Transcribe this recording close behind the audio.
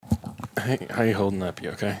Hey, how you holding up? You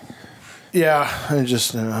okay? Yeah,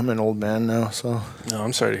 I'm an old man now, so. No,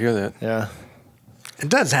 I'm sorry to hear that. Yeah. It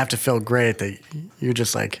does have to feel great that you're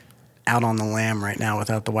just like out on the lam right now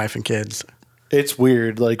without the wife and kids. It's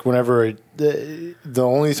weird. Like whenever the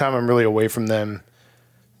only time I'm really away from them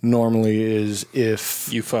normally is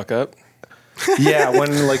if You fuck up? yeah,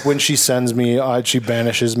 when she sends me, she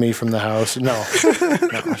banishes me from the house. No,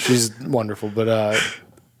 she's wonderful, but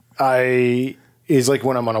is like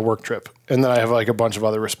when I'm on a work trip, and then I have like a bunch of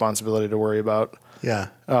other responsibility to worry about. Yeah.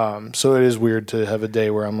 So it is weird to have a day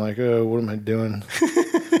where I'm like, oh, what am I doing?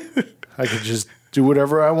 I could just do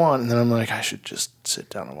whatever I want, and then I'm like, I should just sit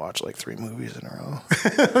down and watch like 3 movies in a row.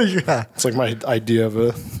 Yeah. It's like my idea of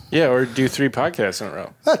a Yeah, or do 3 podcasts in a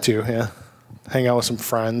row. that too. Yeah, hang out with some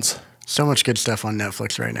friends. So much good stuff on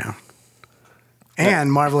Netflix right now.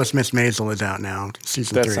 And Marvelous Miss Maisel is out now,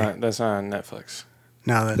 season 3. That's not on Netflix.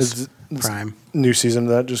 No, that's It's Prime. New season of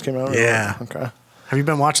that just came out. Yeah. Okay. Have you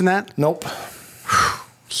been watching that? Nope.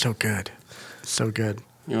 So good. So good.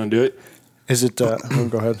 You want to do it? Is it? Go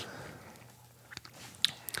ahead.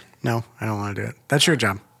 No, I don't want to do it. That's your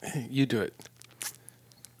job. You do it.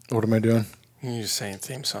 What am I doing? You're just saying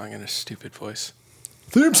theme song in a stupid voice.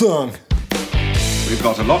 Theme song. We've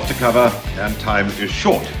got a lot to cover, and time is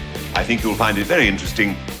short. I think you'll find it very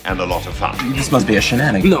interesting and a lot of fun. This must be a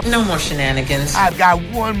shenanigan. No more shenanigans. I've got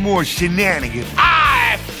one more shenanigan.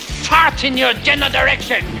 I fart in your general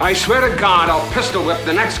direction. I swear to God, I'll pistol whip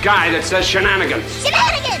the next guy that says shenanigans.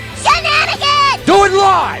 Shenanigans! Shenanigans! Do it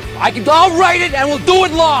live. I'll write it and we'll do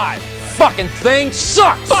it live. Fucking thing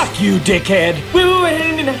sucks. Fuck you, dickhead.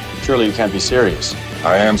 Surely you can't be serious.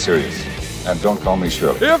 I am serious. And don't call me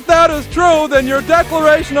Shirley. If that is true, then your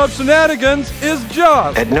declaration of shenanigans is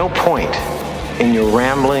just. At no point in your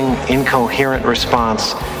rambling, incoherent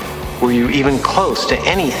response were you even close to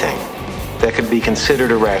anything that could be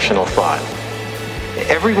considered a rational thought.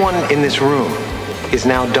 Everyone in this room is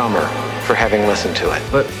now dumber for having listened to it.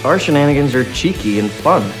 But our shenanigans are cheeky and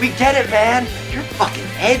fun. We get it, man. You're fucking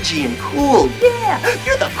edgy and cool. Yeah,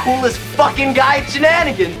 you're the coolest fucking guy at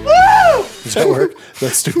shenanigans. Woo! Does that work?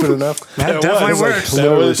 That's stupid enough. That definitely works.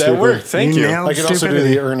 That worked. Thank you. nailed I could also do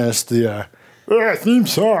stupidity. the earnest, theme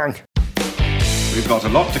song. We've got a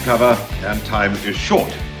lot to cover, and time is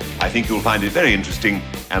short. I think you'll find it very interesting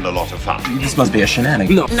and a lot of fun. This must be a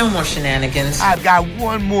shenanigan. No more shenanigans. I've got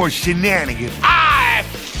one more shenanigan. I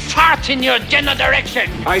fart in your general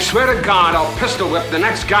direction. I swear to God, I'll pistol whip the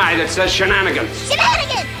next guy that says shenanigans.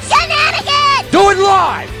 Shenanigans! Shenanigans! Do it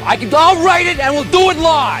live. I'll write it and we'll do it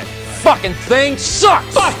live. Fucking thing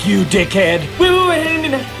sucks. Fuck you, dickhead.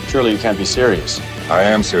 Surely you can't be serious. I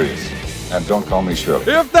am serious. And don't call me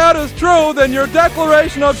Shirley. If that is true, then your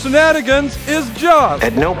declaration of shenanigans is just.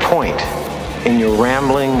 At no point in your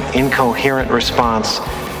rambling, incoherent response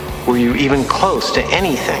were you even close to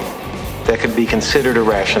anything that could be considered a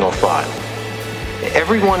rational thought.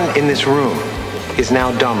 Everyone in this room is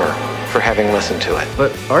now dumber for having listened to it.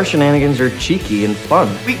 But our shenanigans are cheeky and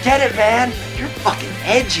fun. We get it, man. You're fucking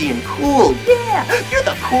edgy and cool. Yeah, you're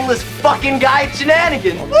the coolest fucking guy at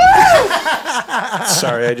shenanigans. Woo!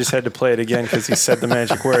 Sorry, I just had to play it again because he said the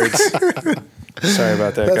magic words. Sorry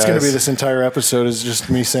about that, That's guys. going to be this entire episode is just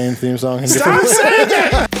me saying theme song. In Stop saying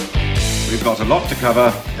it! We've got a lot to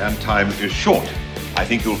cover, and time is short. I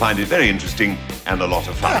think you'll find it very interesting and a lot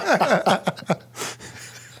of fun.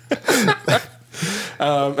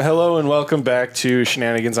 Hello and welcome back to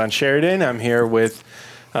Shenanigans on Sheridan. I'm here with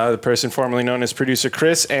the person formerly known as producer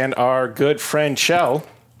Chris and our good friend Chell.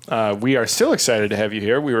 We are still excited to have you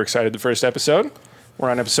here. We were excited the first episode. We're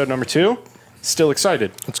on episode number 2. Still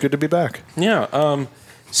excited. It's good to be back. Yeah.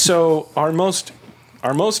 So our most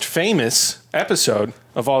famous episode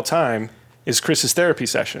of all time is Chris's therapy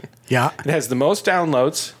session. Yeah. It has the most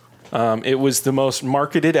downloads. It was the most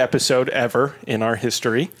marketed episode ever in our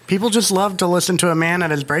history. People just love to listen to a man at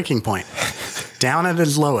his breaking point, down at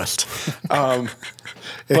his lowest.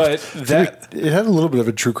 But that It had a little bit of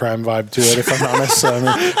a true crime vibe to it, if I'm honest. I mean,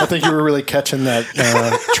 I think you were really catching that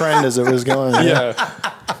trend as it was going. Yeah.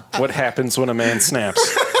 What happens when a man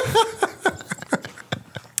snaps?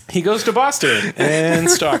 He goes to Boston and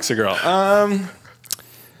stalks a girl.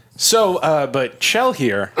 But Chell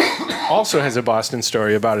here also has a Boston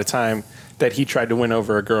story about a time that he tried to win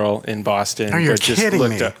over a girl in Boston. Are you kidding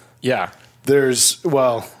me? Yeah.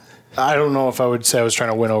 I don't know if I would say I was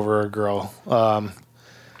trying to win over a girl.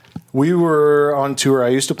 We were on tour. I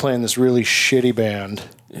used to play in this really shitty band.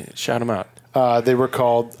 Shout them out. They were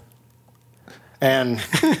called... And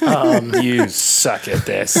you suck at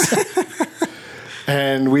this.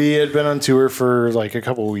 And we had been on tour for like a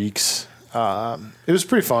couple weeks. It was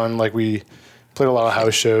pretty fun. Like we Played a lot of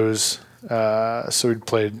house shows. So we'd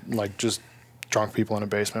played like just drunk people in a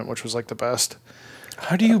basement, which was like the best.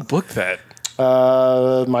 How do you book that?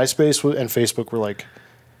 MySpace and Facebook were like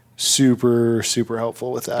super, super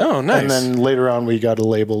helpful with that. Oh, nice. And then later on, we got a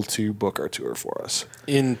label to book our tour for us.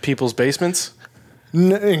 In people's basements?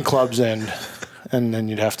 In clubs and then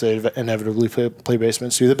you'd have to inevitably play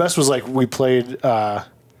basements too. The best was like we played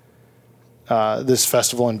this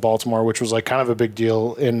festival in Baltimore, which was like kind of a big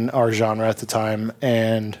deal in our genre at the time.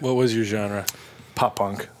 And what was your genre? Pop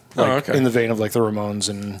punk. Like, in the vein of like the Ramones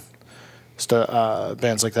and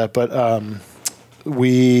bands like that. But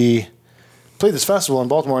we played this festival in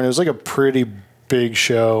Baltimore, and it was like a pretty big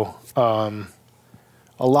show. A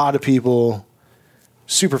lot of people,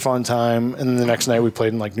 super fun time. And then the next night we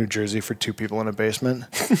played in like New Jersey for 2 people in a basement.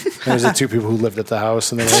 And it was the 2 people who lived at the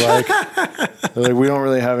house, and they were like, we don't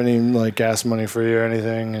really have any like gas money for you or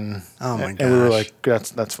anything. And and we were like,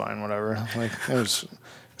 that's fine, whatever. Like it was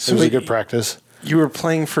a good practice. You were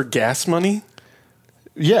playing for gas money?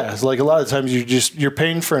 Yeah, it's like a lot of times you're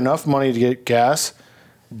paying for enough money to get gas,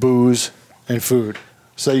 booze, and food,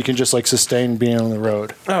 so you can just like sustain being on the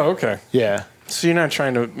road. Oh, okay. Yeah. So you're not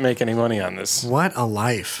trying to make any money on this? What a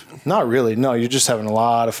life! Not really. No, you're just having a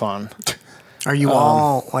lot of fun. Are you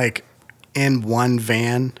all like in one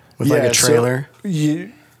van with like a trailer? So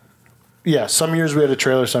yeah. Some years we had a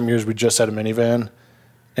trailer. Some years we just had a minivan,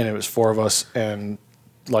 and it was 4 of us and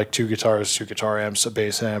like 2 guitars, 2 guitar amps, a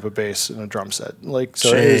bass amp, a bass, and a drum set. Like so,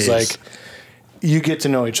 it is like you get to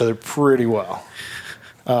know each other pretty well.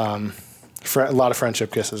 A lot of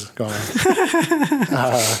friendship kisses going on.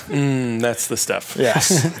 That's the stuff.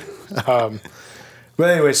 Yes. But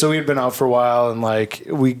anyway, so we had been out for a while, and like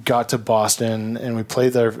we got to Boston, and we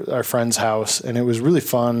played our friend's house, and it was really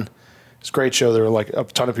fun. It was a great show. There were like a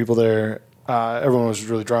ton of people there. Everyone was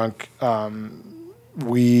really drunk.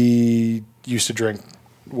 We used to drink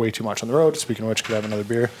way too much on the road. Speaking of which, could have another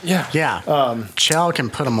beer. Yeah. Chell can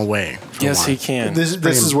put them away. Yes, he can. This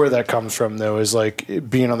is where that comes from, though, is like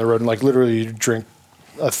being on the road and like literally you drink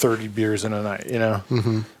 30 beers in a night, you know?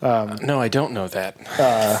 Mm-hmm. No, I don't know that.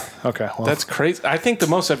 Okay. Well. That's crazy. I think the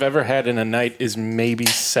most I've ever had in a night is maybe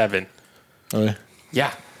 7. Really?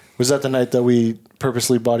 Yeah. Was that the night that we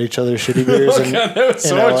purposely bought each other shitty beers? God, that was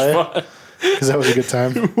so much fun. Because that was a good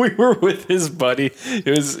time. We were with his buddy. It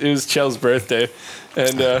was Chell's birthday,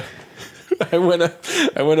 and I went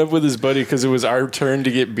up with his buddy because it was our turn to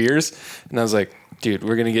get beers, and I was like, "Dude,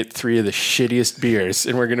 we're gonna get 3 of the shittiest beers,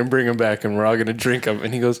 and we're gonna bring them back, and we're all gonna drink them."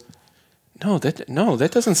 And he goes, "No,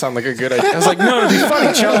 that doesn't sound like a good idea." I was like, "No, it'll be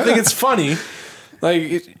funny, Chell. I think it's funny.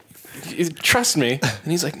 Like, trust me."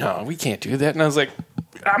 And he's like, "No, we can't do that." And I was like,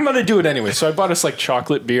 I'm going to do it anyway. So I bought us like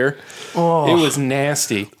chocolate beer. Oh. It was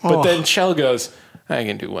nasty. But then Chell goes, I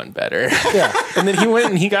can do one better. Yeah. And then he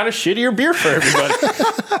went and he got a shittier beer for everybody.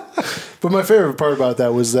 But my favorite part about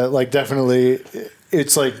that was that like definitely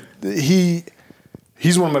it's like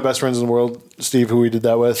he's one of my best friends in the world, Steve, who we did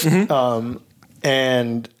that with. Mm-hmm.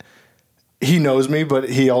 And he knows me, but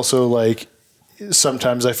he also like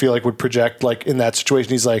sometimes I feel like would project like in that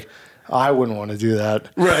situation. He's like, I wouldn't want to do that.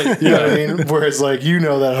 Right. You know what I mean? Whereas like, you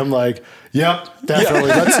know that I'm like, yep, definitely.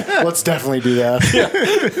 Yeah. Let's definitely do that. Yeah.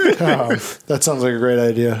 That sounds like a great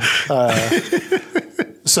idea.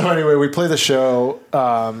 So anyway, we play the show.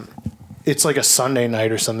 It's like a Sunday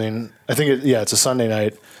night or something. I think it's a Sunday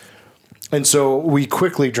night. And so we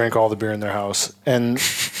quickly drink all the beer in their house. And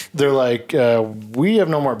they're like, we have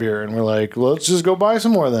no more beer. And we're like, well, let's just go buy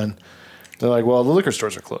some more then. They're like, well, the liquor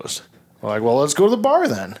stores are closed. We're like, well, let's go to the bar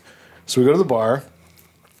then. So we go to the bar,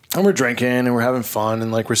 and we're drinking, and we're having fun,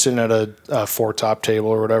 and like we're sitting at a 4-top table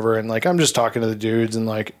or whatever, and like I'm just talking to the dudes, and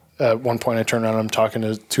like at one point I turn around, and I'm talking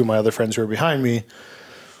to 2 of my other friends who are behind me.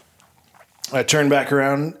 I turn back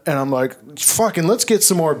around, and I'm like, fucking, let's get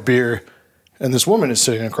some more beer. And this woman is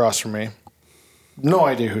sitting across from me. No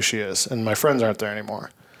idea who she is, and my friends aren't there anymore.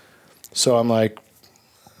 So I'm like,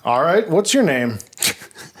 all right, what's your name?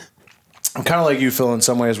 I'm kind of like you, Phil, in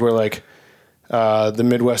some ways, where like the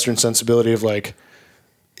Midwestern sensibility of like,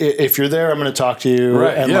 if you're there, I'm going to talk to you,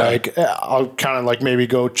 right, and like I'll kind of like maybe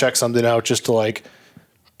go check something out just to like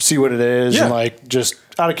see what it is, and like just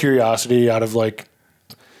out of curiosity, out of like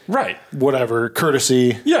whatever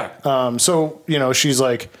courtesy. Yeah. So you know, she's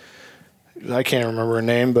like, I can't remember her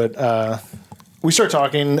name, but we start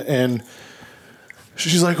talking and.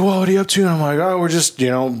 She's like, well, what are you up to? And I'm like, oh, we're just,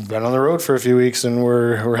 been on the road for a few weeks and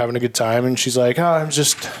we're having a good time. And she's like, oh, I'm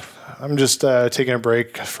just taking a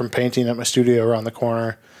break from painting at my studio around the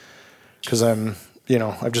corner because I'm,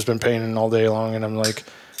 I've just been painting all day long. And I'm like,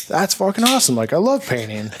 that's fucking awesome. Like, I love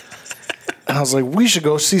painting. And I was like, we should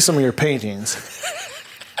go see some of your paintings.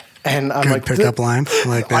 And I'm Good like, pickup line. I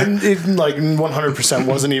like that. It 100%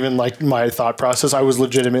 wasn't even like my thought process. I was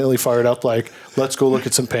legitimately fired up. Like, let's go look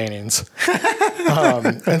at some paintings.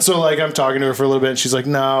 And so like I'm talking to her for a little bit, and she's like,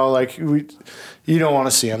 no, like you don't want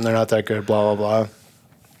to see them. They're not that good. Blah blah blah.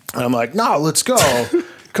 And I'm like, no, let's go.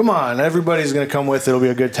 Come on, everybody's gonna come with. It'll be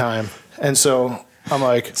a good time. And so I'm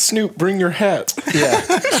like, Snoop, bring your hat. yeah,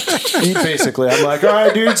 basically. I'm like, all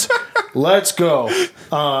right, dudes, let's go.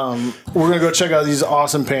 We're gonna go check out these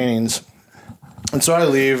awesome paintings. And so I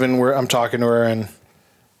leave, and I'm talking to her, and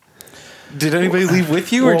did anybody leave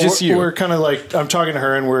with you, or just you? We're kind of like, I'm talking to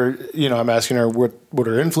her, and I'm asking her what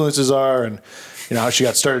her influences are, and how she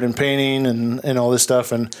got started in painting, and all this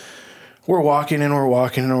stuff, and we're walking, and I'm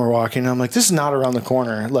like, this is not around the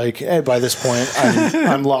corner. Like, by this point,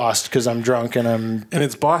 I'm lost because I'm drunk, and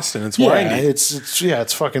it's Boston. It's windy.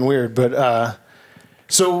 It's fucking weird. But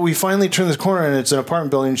so we finally turn this corner, and it's an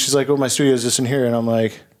apartment building. And she's like, "Oh, my studio is just in here," and I'm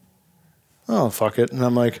like, "Oh, fuck it," and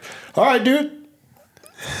I'm like, "All right, dude."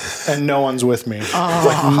 And no one's with me.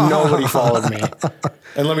 Like nobody followed me.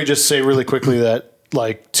 And let me just say really quickly that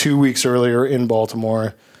like 2 weeks earlier in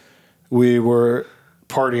Baltimore, we were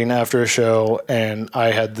partying after a show, and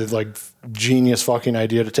I had the like genius fucking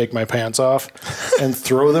idea to take my pants off and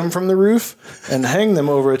throw them from the roof and hang them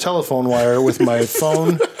over a telephone wire with my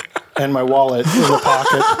phone and my wallet in the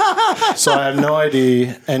pocket. So I have no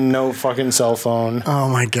ID and no fucking cell phone. Oh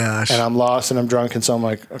my gosh. And I'm lost and I'm drunk, and so I'm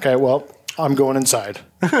like, okay, well, I'm going inside.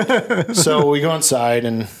 So we go inside,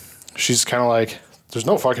 and she's kind of like, there's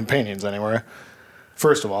no fucking paintings anywhere,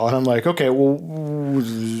 first of all. And I'm like, okay, well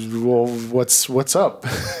what's up?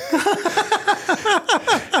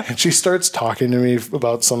 And she starts talking to me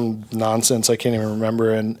about some nonsense I can't even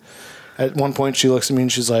remember. And at one point she looks at me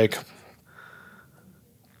and she's like,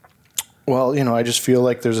 well, I just feel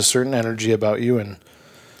like there's a certain energy about you, and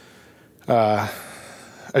I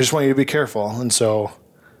just want you to be careful. And so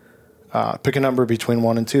pick a number between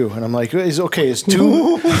 1 and 2. And I'm like, is 2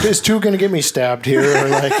 going to get me stabbed here? Or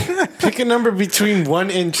like, pick a number between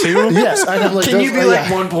 1 and 2? Yes. I'm like, can you be like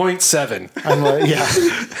 1.7? I'm like, yeah.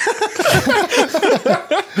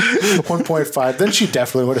 1.5. Then she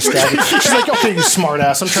definitely would have stabbed me. She's like, okay, you smart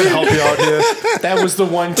ass. I'm trying to help you out here. That was the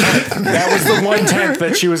 1/10. That was the 1/10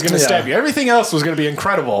 that she was going to stab you. Everything else was going to be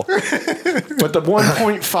incredible. But the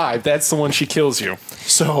 1.5, that's the one she kills you.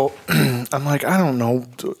 So I'm like, I don't know.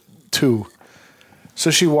 2.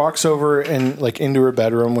 So she walks over and like into her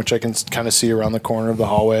bedroom, which I can kind of see around the corner of the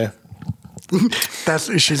hallway.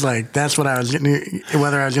 She's like, that's what I was getting,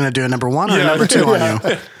 whether I was going to do a number 1 or a number 2 on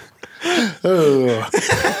you. Oh.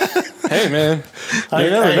 Hey man, you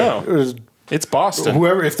never know. It's Boston.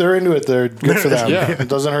 Whoever, if they're into it, they're good for them. Yeah. It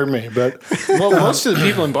doesn't hurt me. But most of the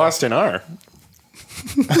people in Boston are.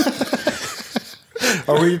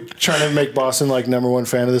 Are we trying to make Boston like number 1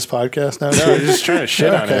 fan of this podcast now? No, we're just trying to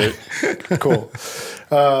shit on it. Cool.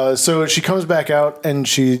 So she comes back out, and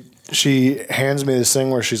she hands me this thing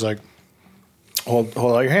where she's like, hold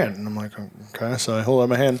out your hand. And I'm like, okay. So I hold out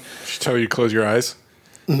my hand. She tell you to close your eyes?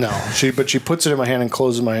 No. But she puts it in my hand and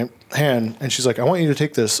closes my hand, and she's like, I want you to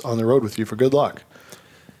take this on the road with you for good luck.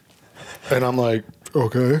 And I'm like,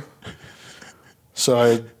 okay. So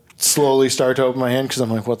I slowly start to open my hand, because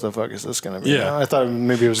I'm like, what the fuck is this going to be? Yeah. I thought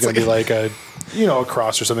maybe it was going to be like a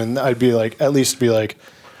cross or something. I'd be like, at least be like,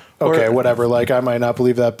 okay, whatever. Like, I might not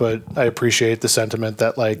believe that, but I appreciate the sentiment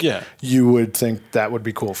that like you would think that would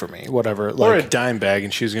be cool for me. Whatever. Like, or a dime bag,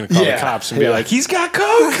 and she was going to call the cops and be like, he's got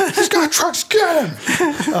coke. He's got trucks. Get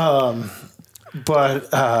him.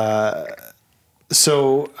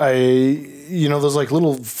 So I, those like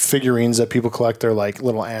little figurines that people collect, they're like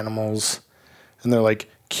little animals, and they're like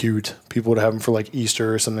cute. People would have them for like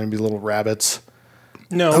Easter or something. Be little rabbits.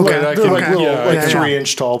 No, they're like little, like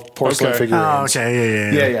 3-inch tall porcelain figurines. Oh,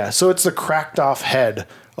 okay, yeah. So it's the cracked off head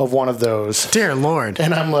of one of those. Dear Lord.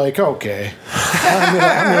 And I'm like, okay, I'm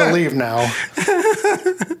gonna leave now.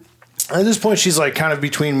 At this point, she's like kind of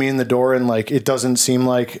between me and the door, and like it doesn't seem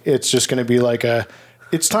like it's just gonna be like a,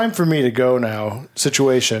 it's time for me to go now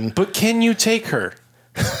situation. But can you take her?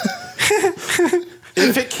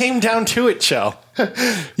 If it came down to it, Chell, could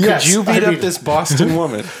you beat up this Boston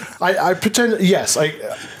woman? I pretend. Yes, I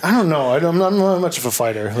don't know. I'm not much of a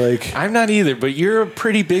fighter. Like, I'm not either. But you're a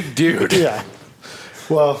pretty big dude. Yeah.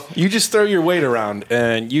 Well, you just throw your weight around,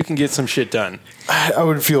 and you can get some shit done. I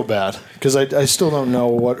would feel bad because I still don't know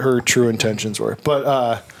what her true intentions were.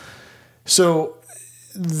 But so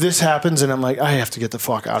this happens, and I'm like, I have to get the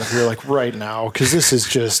fuck out of here, like right now, because this is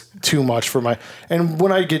just too much for my. And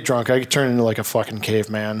when I get drunk, I turn into like a fucking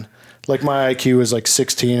caveman. Like my IQ is like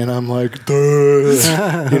 16, and I'm like, duh.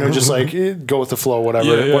 Just like go with the flow,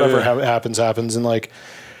 whatever happens, and like.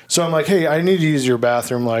 So I'm like, hey, I need to use your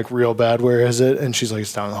bathroom like real bad. Where is it? And she's like,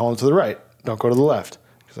 it's down the hall and to the right. Don't go to the left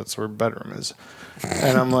because that's where her bedroom is.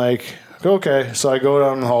 And I'm like, okay. So I go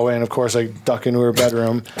down the hallway and of course I duck into her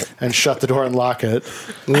bedroom and shut the door and lock it.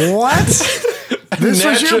 What? This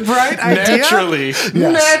was your bright idea?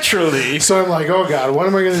 Naturally. So I'm like, oh God, what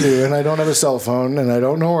am I going to do? And I don't have a cell phone and I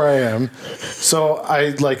don't know where I am. So I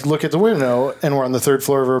like look at the window and we're on the 3rd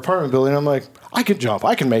floor of her apartment building. I'm like, I can jump.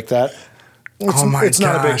 I can make that. It's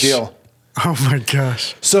not a big deal. Oh my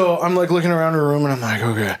gosh. So I'm like looking around her room and I'm like,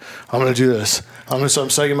 okay, I'm going to do this. So I'm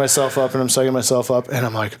psyching myself up and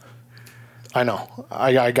I'm like, I know,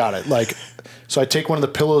 I got it. Like, so I take one of the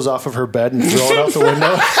pillows off of her bed and throw it out the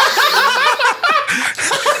window.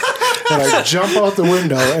 And I jump out the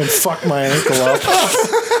window and fuck my ankle up.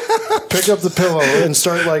 Pick up the pillow and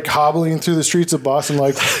start like hobbling through the streets of Boston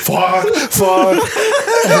like, fuck.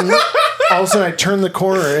 And all of a sudden I turn the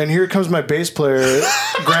corner and here comes my bass player,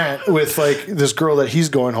 Grant, with like this girl that he's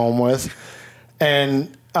going home with.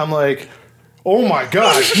 And I'm like, oh my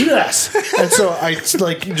gosh, yes. And so I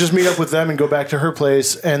like just meet up with them and go back to her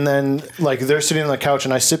place. And then like they're sitting on the couch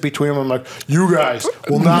and I sit between them. I'm like, you guys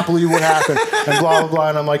will not believe what happened and blah, blah, blah.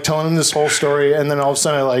 And I'm like telling them this whole story. And then all of a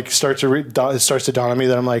sudden I like it starts to dawn on me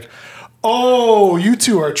that I'm like, oh, you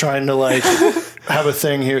two are trying to like have a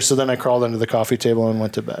thing here. So then I crawled under the coffee table and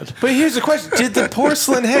went to bed. But here's the question. Did the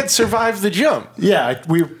porcelain head survive the jump? Yeah,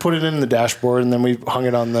 we put it in the dashboard and then we hung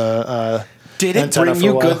it on the Did it bring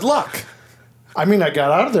you good luck? I mean, I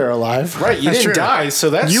got out of there alive. Right, you didn't die, so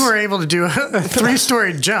that's... You were able to do a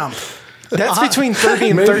 3-story jump. That's between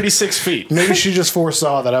 30 and 36 feet. Maybe she just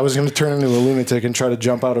foresaw that I was going to turn into a lunatic and try to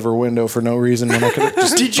jump out of her window for no reason when I could have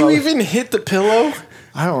just... Did you even hit the pillow?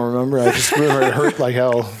 I don't remember. I just remember it hurt like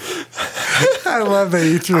hell. I love that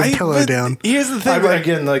you threw a pillow down. Here's the thing.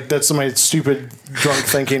 Again, like that's my stupid drunk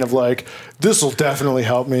thinking of like, this will definitely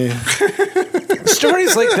help me.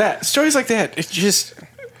 Stories like that. It's just...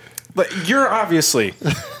 But you're obviously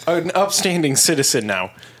an upstanding citizen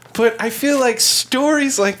now. But I feel like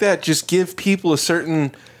stories like that just give people a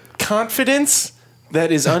certain confidence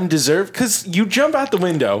that is undeserved. Because you jump out the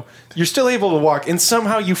window, you're still able to walk, and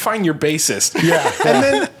somehow you find your bassist. Yeah. And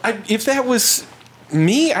then if that was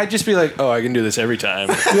me, I'd just be like, oh, I can do this every time.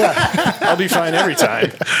 Yeah. I'll be fine every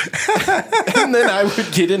time. And then I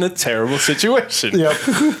would get in a terrible situation. Yep.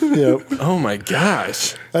 Oh my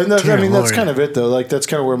gosh. And that's kind of it though. Like that's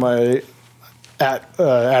kind of where my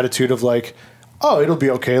attitude of like, oh, it'll be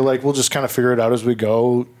okay. Like we'll just kind of figure it out as we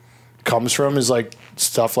go comes from is like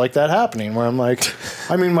stuff like that happening where I'm like,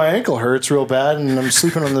 I mean, my ankle hurts real bad and I'm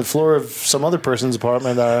sleeping on the floor of some other person's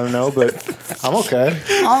apartment that I don't know, but I'm okay.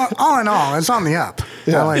 All in all, it's on the up.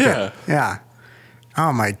 Yeah. I like it. Yeah.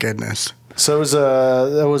 Oh my goodness. So it was,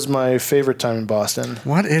 that was my favorite time in Boston.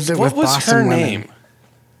 What is it with Boston? What was her name?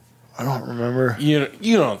 I don't remember. You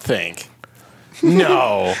don't think?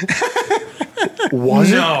 No.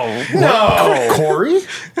 Was it? No. Corey?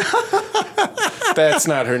 That's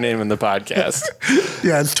not her name in the podcast.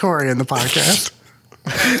 Yeah, it's Tori in the podcast.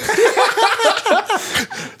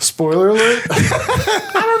 Spoiler alert.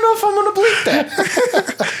 I don't know if I'm going to bleep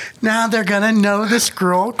that. Now they're going to know this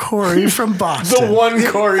girl, Corey from Boston. The one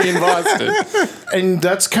Corey in Boston. And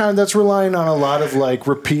that's relying on a lot of like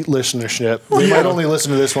repeat listenership. They might only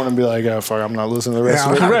listen to this one and be like, oh, fuck, I'm not listening to the rest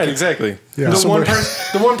of it. Right, exactly. Yeah.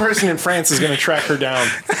 The one person in France is going to track her down.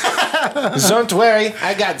 Don't worry,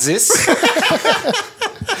 I got this.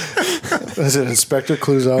 Is it Inspector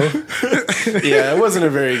Clouseau? Yeah, it wasn't a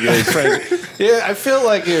very good French. Yeah, I feel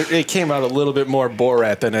like it came out a little bit more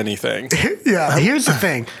Borat than anything. Yeah, here's the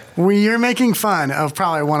thing. You're making fun of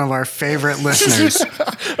probably one of our favorite listeners.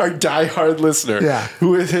 Our diehard listener. Yeah.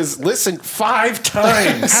 Who has listened 5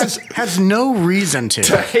 times. has no reason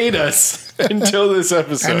to hate us until this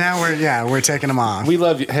episode. And now we're taking them off. We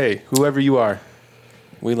love you. Hey, whoever you are,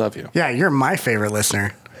 we love you. Yeah, you're my favorite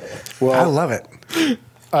listener. Well, I love it.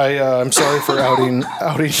 I'm sorry for outing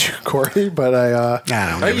you, Corey, but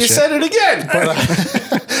you said it again. But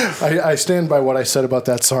I stand by what I said about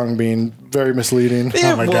that song being very misleading.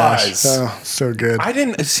 It was. Gosh. Oh, so good. I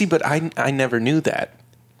didn't see, but I never knew that.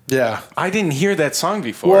 Yeah. I didn't hear that song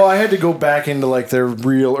before. Well, I had to go back into like their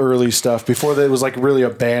real early stuff. Before that, it was like really a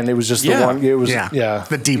band. It was just the one. It was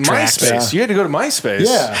the deep tracks. MySpace. Yeah. You had to go to MySpace.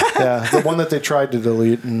 Yeah, the one that they tried to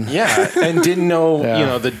delete. And and didn't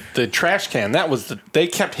know the trash can. That was they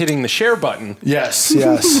kept hitting the share button. Yes.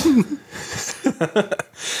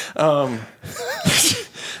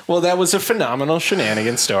 Well, that was a phenomenal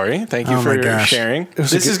shenanigan story. Thank you for sharing.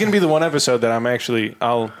 This is going to be the one episode that I'm actually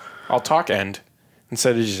I'll talk end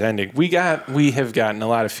instead of just ending. We have gotten a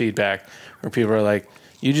lot of feedback where people are like,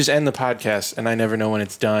 you just end the podcast and I never know when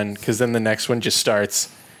it's done because then the next one just starts.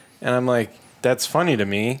 And I'm like, that's funny to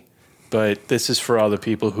me, but this is for all the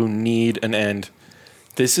people who need an end.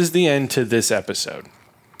 This is the end to this episode.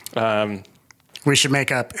 We should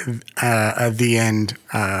make up a the end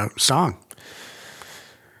song.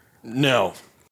 No.